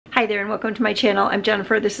Hi there and welcome to my channel. I'm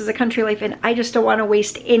Jennifer. This is A Country Life and I just don't want to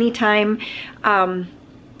waste any time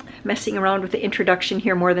messing around with the introduction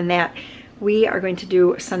here more than that. We are going to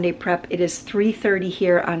do Sunday prep. It is 3:30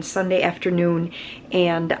 here on Sunday afternoon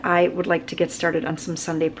and I would like to get started on some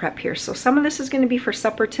Sunday prep here. So some of this is going to be for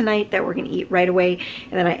supper tonight that we're going to eat right away,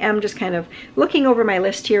 and then I am just kind of looking over my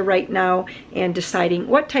list here right now and deciding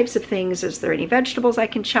what types of things. Is there any vegetables I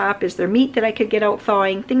can chop? Is there meat that I could get out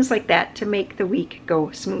thawing? Things like that to make the week go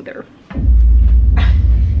smoother.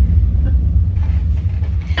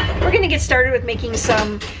 We're going to get started with making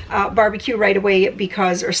some barbecue right away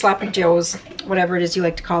because, or sloppy joes, whatever it is you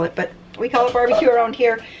like to call it, but we call it barbecue around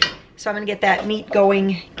here. So I'm going to get that meat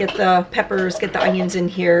going, get the peppers, get the onions in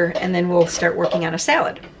here, and then we'll start working on a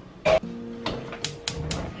salad.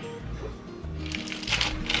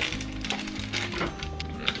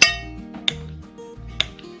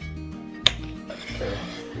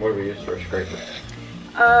 What do we use for a scraper?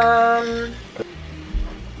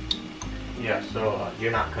 Yeah, so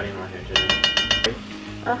you're not cutting on here today.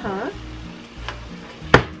 Uh-huh.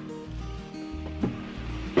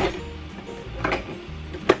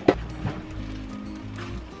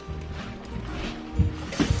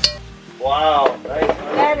 Wow, nice.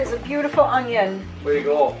 That is a beautiful onion. Way to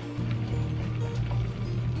go.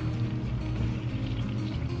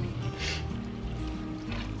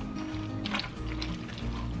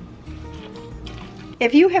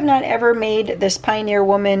 If you have not ever made this Pioneer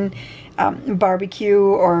Woman barbecue,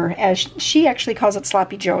 or as she actually calls it,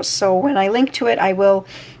 sloppy joes, so when I link to it, I will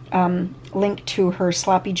link to her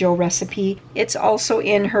sloppy joe recipe. It's also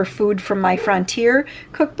in her Food from My Frontier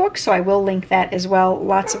cookbook, so I will link that as well.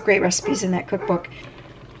 Lots of great recipes in that cookbook.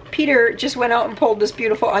 Peter just went out and pulled this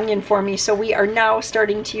beautiful onion for me, so we are now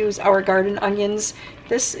starting to use our garden onions.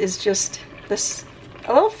 This is just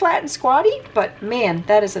a little flat and squatty, but man,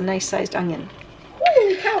 that is a nice sized onion.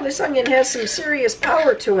 Holy cow, this onion has some serious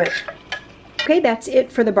power to it. Okay, that's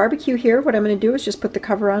it for the barbecue here. What I'm going to do is just put the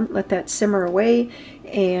cover on, let that simmer away,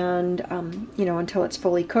 and you know, until it's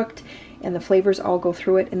fully cooked and the flavors all go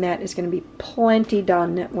through it, and that is going to be plenty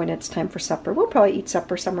done when it's time for supper. We'll probably eat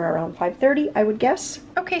supper somewhere around 5:30, I would guess.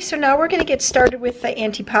 Okay, so now we're going to get started with the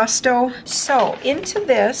antipasto. So into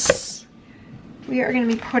this, we are going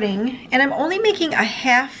to be putting, and I'm only making a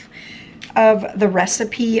half of the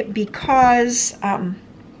recipe because yeah,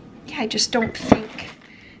 I just don't think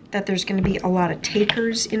that there's going to be a lot of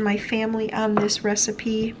takers in my family on this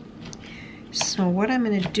recipe. So what I'm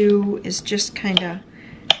going to do is just kind of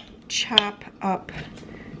chop up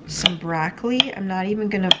some broccoli. I'm not even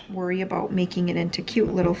going to worry about making it into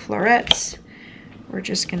cute little florets. We're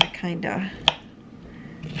just going to kind of,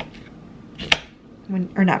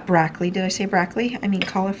 or not broccoli, did I say broccoli? I mean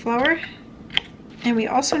cauliflower. And we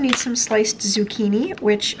also need some sliced zucchini,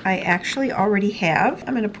 which I actually already have.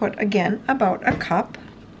 I'm going to put, again, about a cup.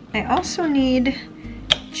 I also need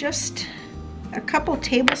just a couple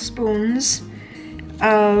tablespoons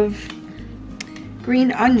of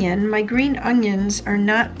green onion. My green onions are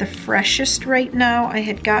not the freshest right now. I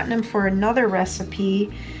had gotten them for another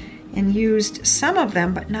recipe and used some of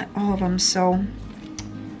them, but not all of them. So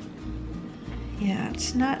yeah,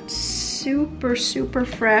 it's not super, super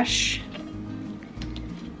fresh.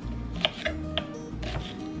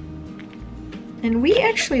 And we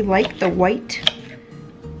actually like the white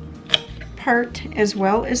part as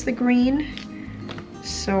well as the green.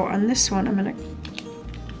 So on this one, I'm going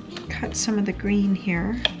to cut some of the green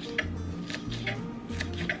here.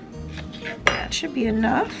 That should be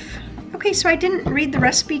enough. Okay, so I didn't read the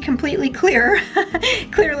recipe completely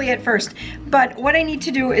clearly at first. But what I need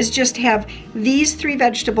to do is just have these three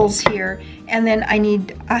vegetables here, and then I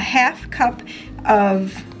need a half cup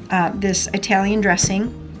of this Italian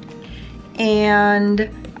dressing, and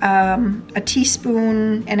a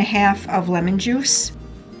teaspoon and a half of lemon juice.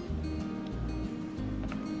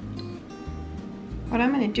 What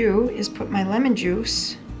I'm going to do is put my lemon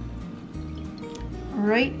juice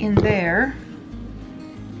right in there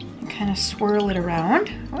and kind of swirl it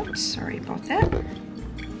around. Oops, sorry about that.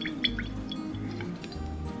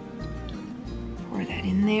 Pour that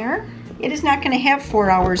in there. It is not going to have 4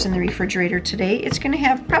 hours in the refrigerator today. It's going to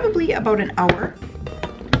have probably about an hour.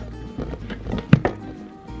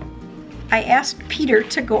 I asked Peter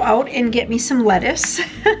to go out and get me some lettuce.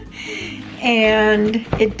 And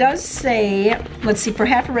it does say, let's see, for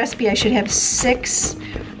half a recipe I should have 6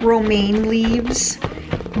 romaine leaves,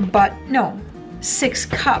 but no, 6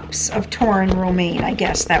 cups of torn romaine. I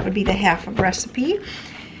guess that would be the half of recipe.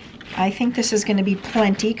 I think this is going to be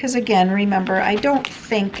plenty because, again, remember, I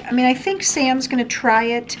think Sam's going to try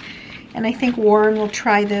it, and I think Warren will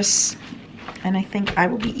try this and I think I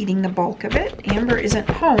will be eating the bulk of it. Amber isn't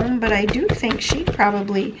home, but I do think she'd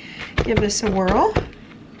probably give this a whirl.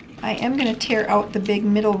 I am going to tear out the big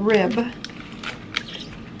middle rib.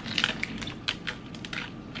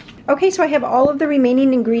 Okay, so I have all of the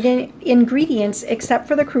remaining ingredients except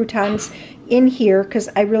for the croutons in here, because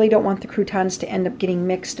I really don't want the croutons to end up getting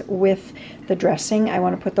mixed with the dressing. I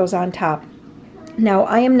want to put those on top. Now,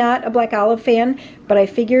 I am not a black olive fan, but I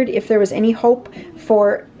figured if there was any hope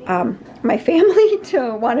for my family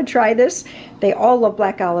to want to try this, they all love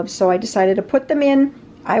black olives, so I decided to put them in.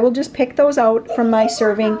 I will just pick those out from my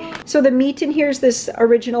serving. So the meat in here is this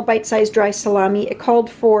original bite-sized dry salami. It called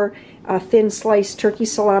for thin sliced turkey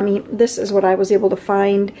salami. This is what I was able to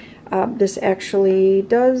find. This actually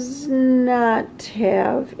does not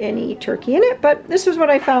have any turkey in it, but this was what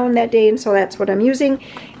I found that day, and so that's what I'm using.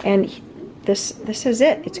 And this is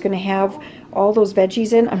it. It's going to have all those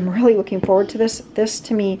veggies in. I'm really looking forward to this. This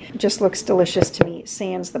to me just looks delicious to me,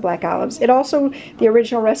 sans the black olives. It also, the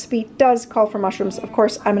original recipe does call for mushrooms. Of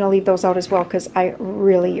course, I'm going to leave those out as well because I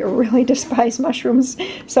really, really despise mushrooms.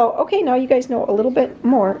 So, okay, now you guys know a little bit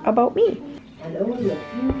more about me. And only a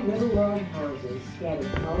few little log houses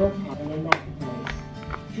scattered all apart in that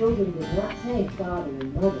place. Children did not say father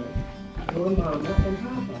and mother, nor mama and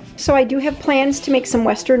papa. So I do have plans to make some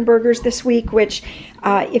Western burgers this week, which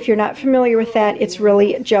if you're not familiar with that, it's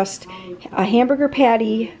really just a hamburger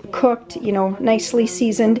patty cooked, you know, nicely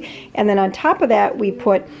seasoned. And then on top of that, we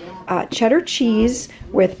put cheddar cheese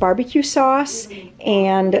with barbecue sauce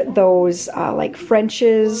and those like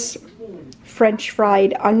French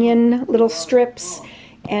fried onion little strips,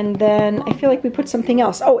 and then I feel like we put something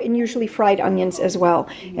else. Oh, and usually fried onions as well.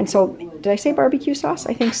 And so, did I say barbecue sauce?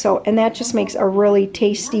 I think so. And that just makes a really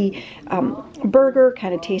tasty burger.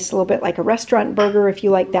 Kind of tastes a little bit like a restaurant burger if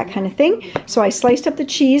you like that kind of thing. So I sliced up the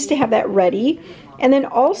cheese to have that ready. And then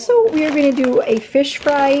also we are going to do a fish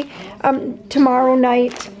fry tomorrow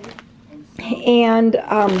night. And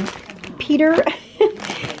Peter...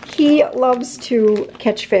 he loves to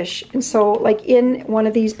catch fish, and so like in one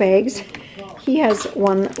of these bags he has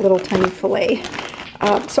one little tiny fillet.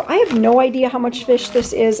 So I have no idea how much fish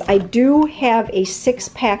this is. I do have a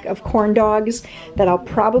 6-pack of corn dogs that I'll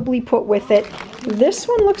probably put with it. This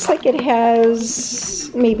one looks like it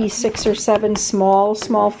has maybe 6 or 7 small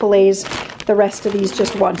fillets. The rest of these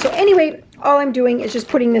just one. So anyway, all I'm doing is just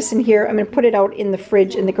putting this in here. I'm going to put it out in the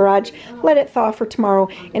fridge in the garage, let it thaw for tomorrow,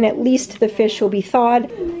 and at least the fish will be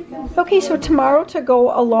thawed. Okay, so tomorrow, to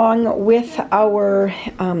go along with our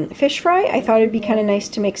fish fry, I thought it'd be kind of nice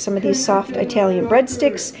to make some of these soft Italian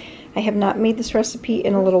breadsticks. I have not made this recipe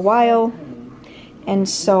in a little while, and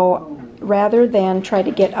so rather than try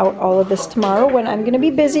to get out all of this tomorrow when I'm going to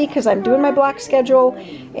be busy because I'm doing my block schedule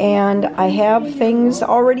and I have things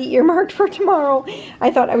already earmarked for tomorrow,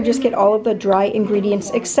 I thought I would just get all of the dry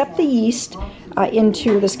ingredients except the yeast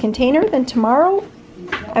into this container. Then tomorrow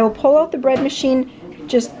I will pull out the bread machine,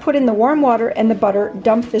 just put in the warm water and the butter,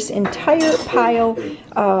 dump this entire pile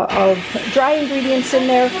of dry ingredients in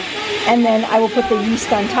there, and then I will put the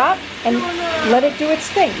yeast on top and let it do its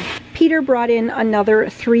thing. Peter brought in another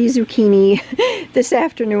 3 zucchini this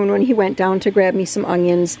afternoon when he went down to grab me some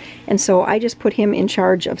onions, and so I just put him in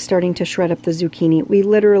charge of starting to shred up the zucchini. We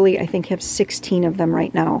literally, I think, have 16 of them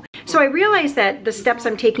right now. So I realize that the steps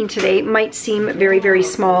I'm taking today might seem very, very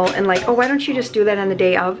small and like, oh, why don't you just do that on the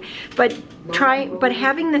day of? But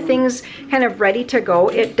having the things kind of ready to go,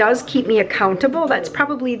 it does keep me accountable. That's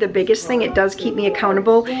probably the biggest thing. It does keep me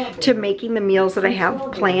accountable to making the meals that I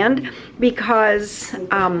have planned, because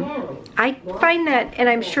I find that, and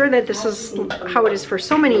I'm sure that this is how it is for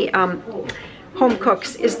so many home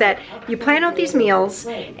cooks, is that you plan out these meals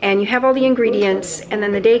and you have all the ingredients, and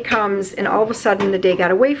then the day comes and all of a sudden the day got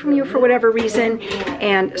away from you for whatever reason.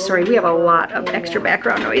 And sorry, we have a lot of extra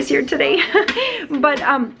background noise here today. But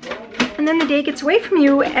and then the day gets away from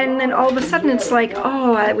you, and then all of a sudden it's like,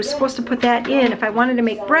 oh, I was supposed to put that in. If I wanted to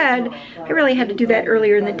make bread, I really had to do that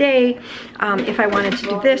earlier in the day. If I wanted to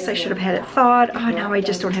do this, I should have had it thawed. Oh, now I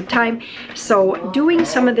just don't have time. So doing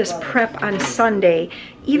some of this prep on Sunday,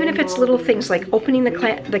 even if it's little things like opening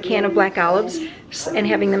the can of black olives and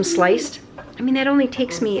having them sliced, I mean, that only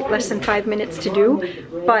takes me less than 5 minutes to do,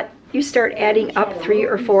 but you start adding up 3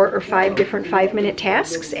 or 4 or 5 different 5-minute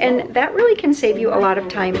tasks, and that really can save you a lot of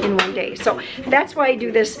time in one day. So that's why I do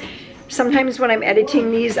this. Sometimes when I'm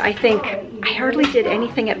editing these, I think I hardly did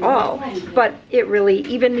anything at all, but it really,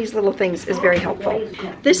 even these little things, is very helpful.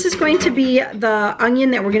 This is going to be the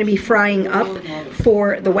onion that we're going to be frying up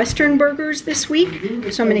for the Western burgers this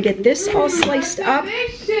week. So I'm going to get this all sliced up.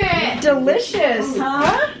 Delicious,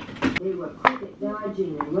 huh? They were quick at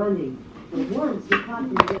dodging and running,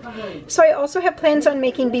 So I also have plans on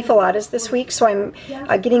making beefaladas this week, so I'm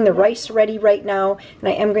getting the rice ready right now, and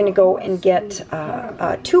I am going to go and get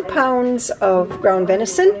 2 pounds of ground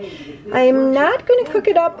venison. I'm not going to cook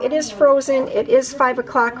it up. It is frozen. It is 5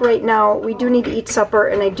 o'clock right now. We do need to eat supper,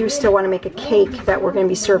 and I do still want to make a cake that we're going to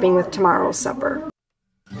be serving with tomorrow's supper.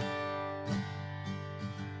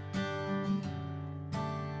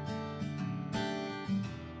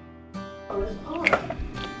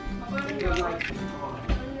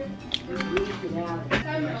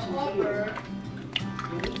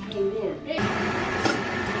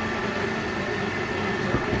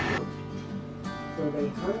 So they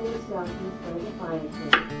hung themselves in front of the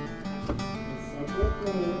fireplace and said their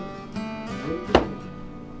prayers.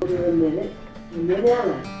 After a minute, and then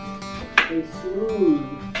Ella, they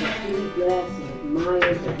smoothed the 3 glasses of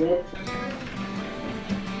Maya's red.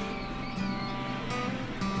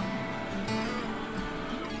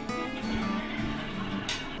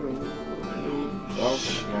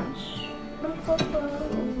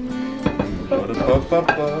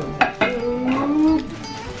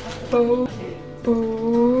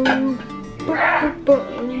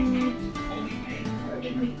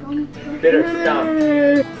 Bitter stump.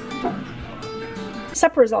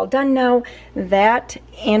 Supper is all done now. That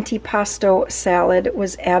antipasto salad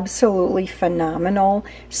was absolutely phenomenal.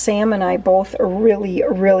 Sam and I both really,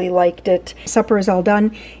 really liked it. Supper is all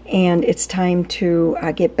done, and it's time to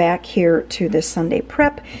get back here to this Sunday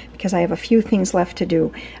prep because I have a few things left to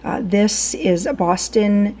do. This is a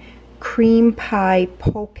Boston cream pie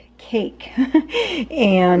poke cake,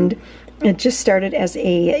 and it just started as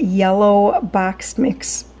a yellow boxed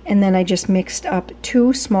mix, and then I just mixed up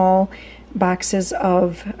 2 small boxes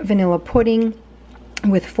of vanilla pudding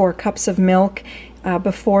with 4 cups of milk.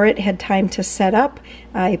 Before it had time to set up,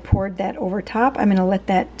 I poured that over top. I'm going to let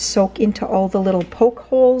that soak into all the little poke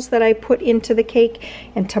holes that I put into the cake,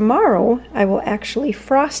 and tomorrow I will actually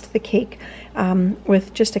frost the cake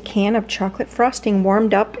with just a can of chocolate frosting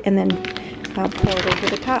warmed up, and then pour it over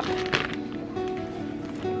the top.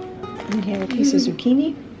 And have a piece of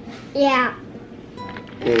zucchini. Yeah.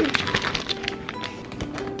 3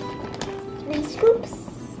 scoops?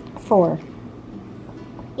 4.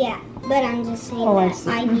 Yeah, but I'm just saying Oh, I that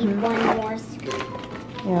see. I need 1 more scoop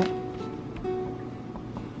Yeah.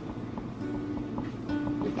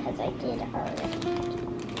 because I did already.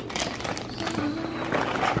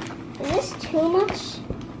 Is this too much?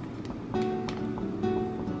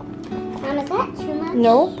 Mom, is that too much?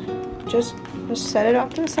 Nope. Just set it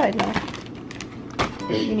off to the side now.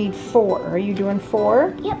 You need 4. Are you doing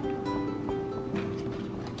 4? Yep.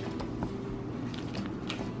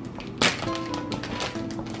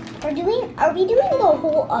 Are we doing the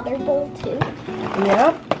whole other bowl too?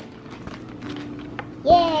 Yep.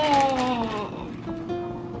 Yeah.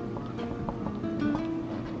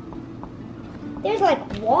 There's like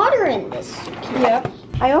water in this zucchini. Yep.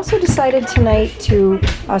 I also decided tonight to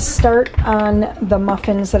start on the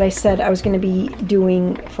muffins that I said I was going to be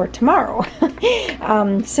doing for tomorrow.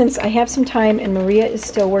 Since I have some time and Maria is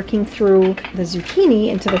still working through the zucchini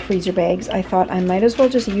into the freezer bags, I thought I might as well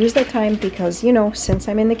just use that time because, you know, since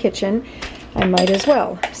I'm in the kitchen, I might as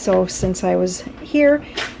well. So since I was here,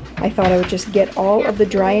 I thought I would just get all of the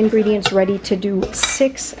dry ingredients ready to do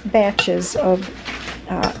 6 batches of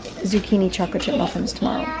zucchini chocolate chip muffins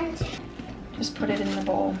tomorrow. Just put it in the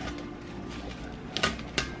bowl.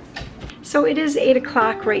 So it is 8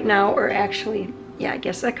 o'clock right now, or actually, yeah, I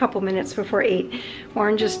guess a couple minutes before 8.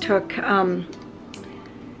 Warren just took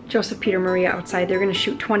Joseph, Peter, Maria outside. They're going to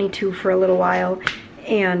shoot 22 for a little while,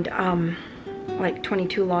 and like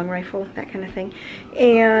 22 long rifle, that kind of thing.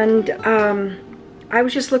 And I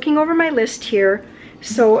was just looking over my list here.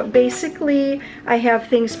 So basically, I have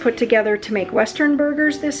things put together to make Western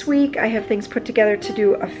burgers this week. I have things put together to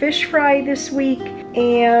do a fish fry this week.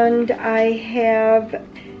 And I have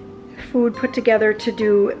food put together to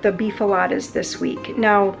do the beefaladas this week.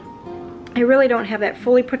 Now, I really don't have that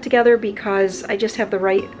fully put together because I just have the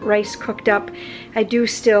rice cooked up. I do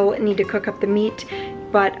still need to cook up the meat,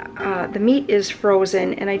 but the meat is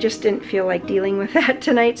frozen and I just didn't feel like dealing with that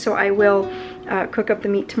tonight, so I will cook up the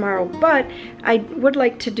meat tomorrow. But I would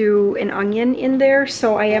like to do an onion in there,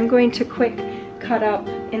 so I am going to quick cut up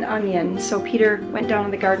an onion. So Peter went down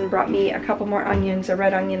in the garden, brought me a couple more onions, a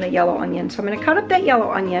red onion, a yellow onion. So I'm going to cut up that yellow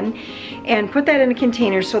onion and put that in a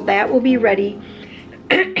container, so that will be ready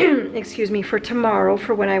excuse me, for tomorrow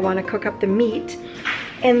for when I want to cook up the meat.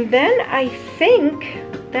 And then I think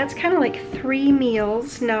that's kind of like 3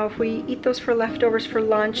 meals. Now if we eat those for leftovers for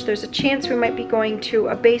lunch, there's a chance we might be going to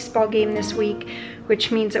a baseball game this week,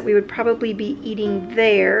 which means that we would probably be eating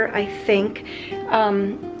there, I think.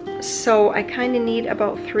 So I kind of need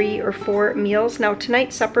about 3 or 4 meals. Now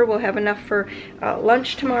tonight's supper will have enough for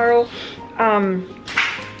lunch tomorrow.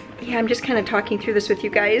 Yeah, I'm just kind of talking through this with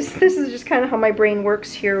you guys. This is just kind of how my brain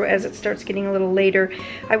works here as it starts getting a little later.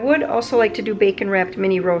 I would also like to do bacon wrapped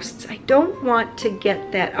mini roasts. I don't want to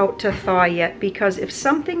get that out to thaw yet, because if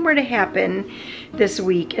something were to happen this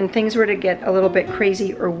week and things were to get a little bit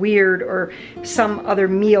crazy or weird, or some other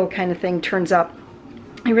meal kind of thing turns up,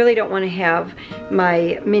 I really don't want to have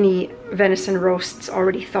my mini venison roasts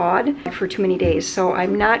already thawed for too many days. So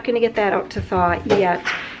I'm not going to get that out to thaw yet.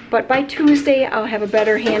 But by Tuesday, I'll have a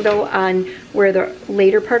better handle on where the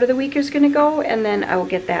later part of the week is going to go, and then I will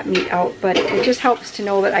get that meat out. But it just helps to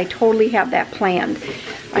know that I totally have that planned.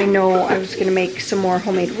 I know I was going to make some more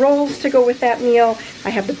homemade rolls to go with that meal. I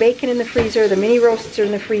have the bacon in the freezer, the mini roasts are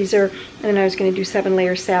in the freezer, and then I was going to do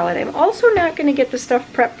 7-layer salad. I'm also not going to get the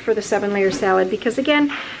stuff prepped for the 7-layer salad because,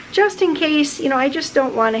 again, just in case, you know, I just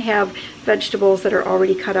don't want to have vegetables that are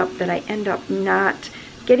already cut up that I end up not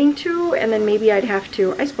getting to, and then maybe I'd have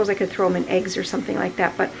to, I suppose I could throw them in eggs or something like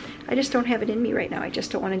that, but I just don't have it in me right now. I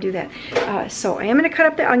just don't want to do that. So I am going to cut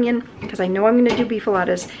up the onion because I know I'm going to do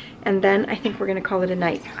beefaladas, and then I think we're going to call it a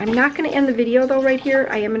night. I'm not going to end the video though right here.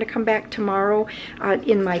 I am going to come back tomorrow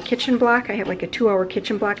in my kitchen block. I have like a 2-hour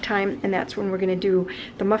kitchen block time, and that's when we're going to do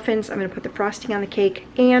the muffins. I'm going to put the frosting on the cake,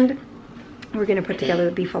 and we're going to put together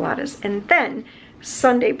the beefaladas, and then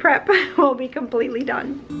Sunday prep will be completely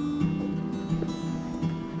done.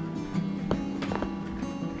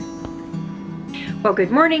 Well,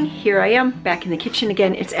 good morning. Here I am back in the kitchen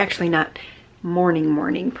again. It's actually not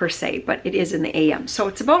morning per se, but it is in the AM. So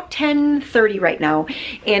it's about 10:30 right now,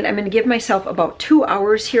 and I'm going to give myself about 2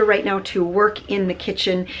 hours here right now to work in the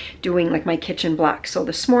kitchen doing like my kitchen block. So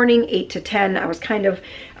this morning 8 to 10 I was kind of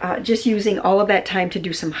just using all of that time to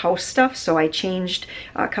do some house stuff. So I changed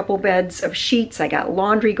a couple beds of sheets, I got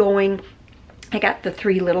laundry going, I got the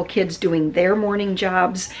 3 little kids doing their morning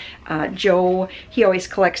jobs. Joe, he always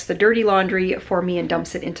collects the dirty laundry for me and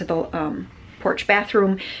dumps it into the porch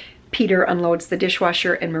bathroom. Peter unloads the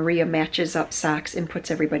dishwasher, and Maria matches up socks and puts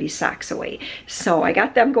everybody's socks away. So I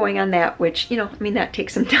got them going on that, which, you know, I mean, that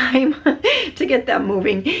takes some time to get them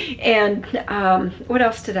moving. And what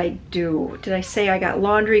else did I do? Did I say I got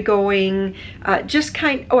laundry going? I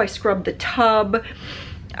scrubbed the tub.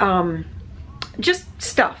 Just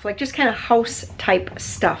stuff, like just kind of house type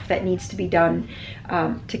stuff that needs to be done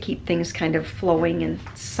to keep things kind of flowing and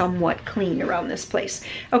somewhat clean around this place.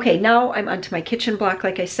 Okay, now I'm onto my kitchen block,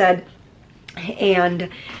 like I said, and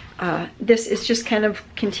this is just kind of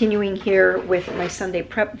continuing here with my Sunday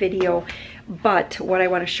prep video. But what I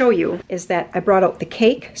want to show you is that I brought out the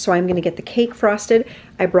cake, so I'm going to get the cake frosted.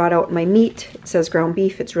 I brought out my meat. It says ground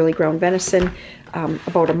beef. It's really ground venison.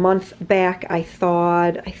 About a month back, I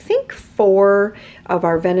thawed, I think 4 of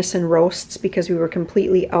our venison roasts because we were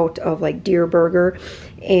completely out of like deer burger.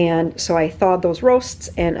 And so I thawed those roasts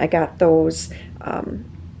and I got those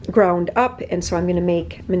ground up. And so I'm going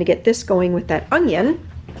to get this going with that onion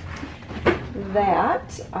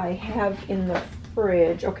that I have in the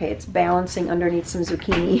fridge. Okay, it's balancing underneath some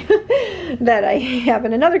zucchini that I have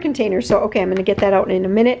in another container. So, okay, I'm going to get that out in a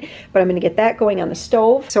minute, but I'm going to get that going on the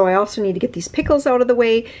stove. So I also need to get these pickles out of the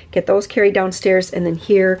way, get those carried downstairs, and then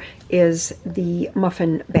here is the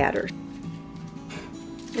muffin batter.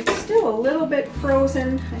 It's still a little bit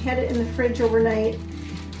frozen. I had it in the fridge overnight,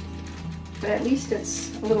 but at least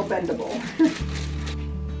it's a little bendable.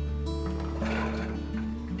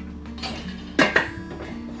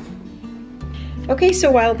 Okay,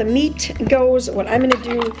 so while the meat goes, what I'm going to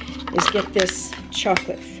do is get this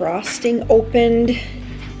chocolate frosting opened.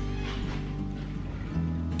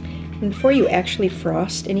 And before you actually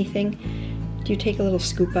frost anything, do you take a little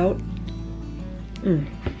scoop out?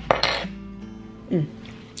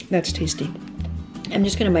 That's tasty. I'm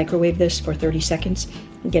just going to microwave this for 30 seconds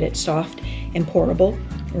and get it soft and pourable.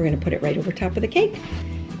 We're going to put it right over top of the cake.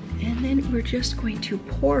 And then we're just going to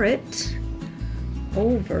pour it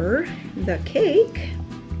over the cake.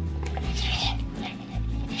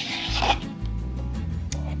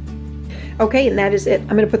 Okay, and that is it. I'm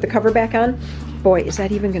going to put the cover back on. Boy, is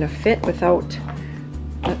that even going to fit without...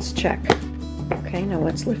 Let's check. Okay, now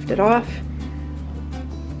let's lift it off.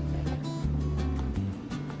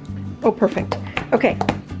 Oh, perfect. Okay,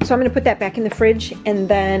 so I'm going to put that back in the fridge, and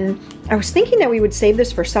then I was thinking that we would save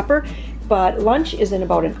this for supper, but lunch is in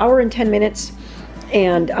about 1 hour and 10 minutes,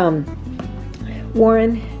 and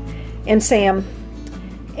Warren and Sam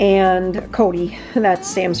and Cody, that's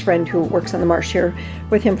Sam's friend who works on the marsh here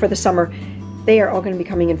with him for the summer, they are all going to be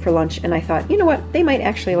coming in for lunch, and I thought, you know what, they might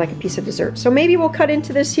actually like a piece of dessert. So maybe we'll cut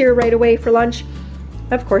into this here right away for lunch,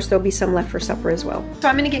 Of course, there'll be some left for supper as well. So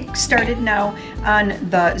I'm gonna get started now on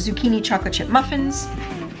the zucchini chocolate chip muffins.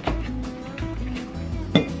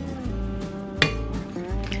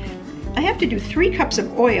 I have to do 3 cups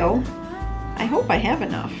of oil. I hope I have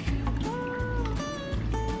enough.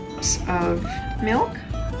 Of milk,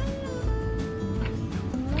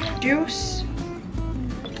 juice,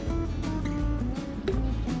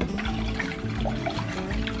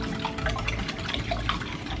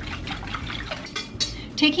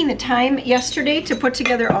 taking the time yesterday to put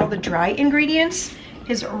together all the dry ingredients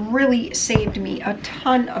has really saved me a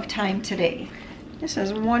ton of time today. This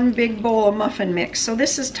is one big bowl of muffin mix, so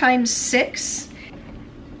this is times 6.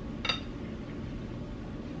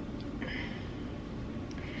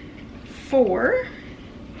 4.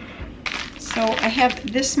 So I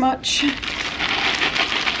have this much in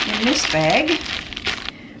this bag.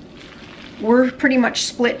 We're pretty much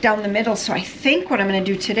split down the middle, so I think what I'm going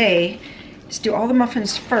to do today is do all the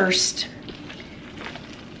muffins first,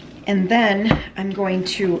 and then I'm going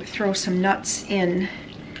to throw some nuts in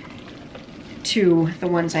to the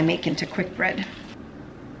ones I make into quick bread.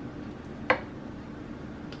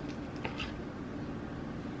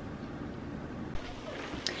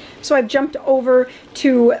 So I've jumped over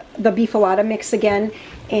to the beefalata mix again,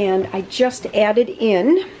 and I just added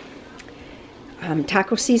in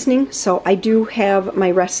taco seasoning. So I do have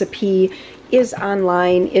my recipe is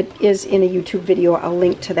online. It is in a YouTube video. I'll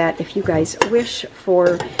link to that if you guys wish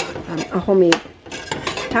for a homemade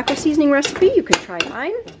taco seasoning recipe. You could try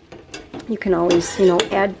mine. You can always, you know,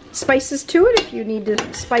 add spices to it if you need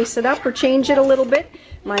to spice it up or change it a little bit.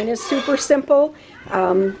 Mine is super simple.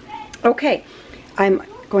 Okay, I'm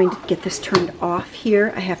going to get this turned off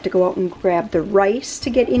here. I have to go out and grab the rice to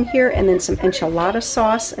get in here, and then some enchilada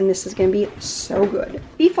sauce, and this is going to be so good.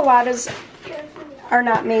 Beefaladas are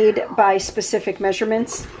not made by specific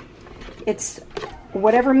measurements. It's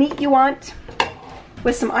whatever meat you want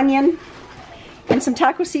with some onion and some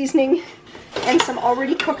taco seasoning and some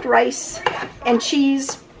already cooked rice and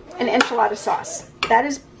cheese and enchilada sauce. That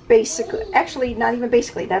is basically, actually not even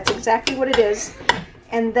basically, that's exactly what it is.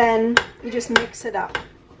 And then you just mix it up.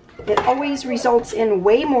 It always results in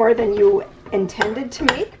way more than you intended to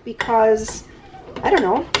make because, I don't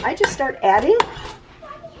know, I just start adding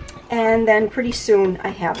and then pretty soon I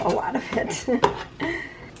have a lot of it. I'm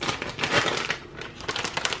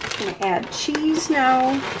going to add cheese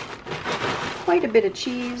now, quite a bit of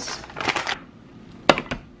cheese.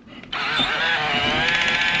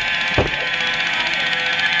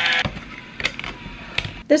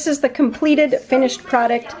 This is the completed finished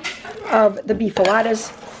product of the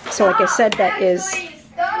beefaladas. So like I said, that is,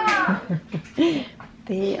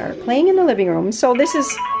 they are playing in the living room. So this is,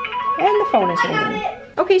 and the phone is ringing.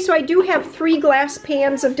 Okay, so I do have 3 glass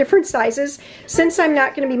pans of different sizes. Since I'm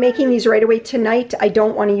not going to be making these right away tonight, I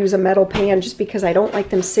don't want to use a metal pan just because I don't like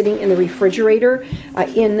them sitting in the refrigerator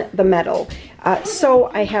in the metal.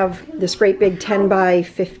 So I have this great big 10 by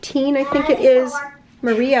 15, I think it is.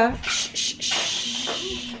 Maria, shh, shh,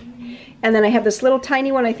 shh. And then I have this little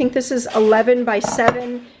tiny one. I think this is 11 by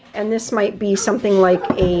 7, and this might be something like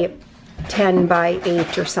a 10 by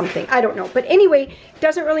 8 or something. I don't know. But anyway, it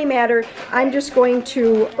doesn't really matter. I'm just going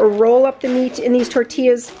to roll up the meat in these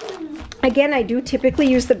tortillas. Again, I do typically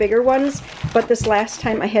use the bigger ones, but this last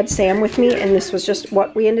time I had Sam with me, and this was just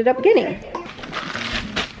what we ended up getting.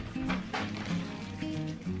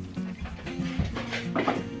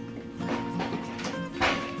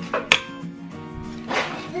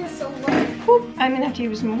 I'm going to have to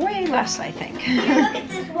use way less, I think. Look at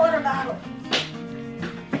this water bottle.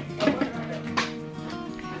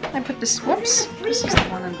 I put this, whoops, this is the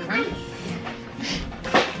one on the right.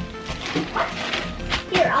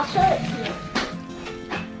 Here, I'll show it to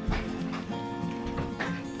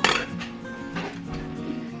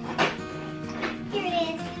you. Here it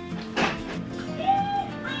is.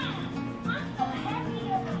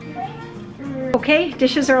 Okay,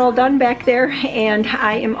 dishes are all done back there, and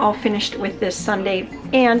I am all finished with this Sunday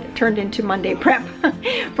and turned into Monday prep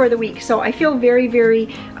for the week. So I feel very, very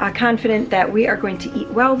confident that we are going to eat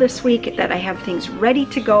well this week, that I have things ready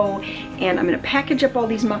to go, and I'm going to package up all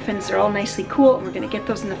these muffins. They're all nicely cool, and we're going to get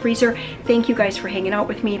those in the freezer. Thank you guys for hanging out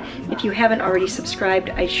with me. If you haven't already subscribed,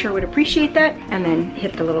 I sure would appreciate that. And then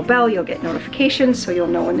hit the little bell. You'll get notifications so you'll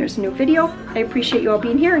know when there's a new video. I appreciate you all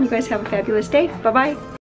being here, and you guys have a fabulous day. Bye-bye.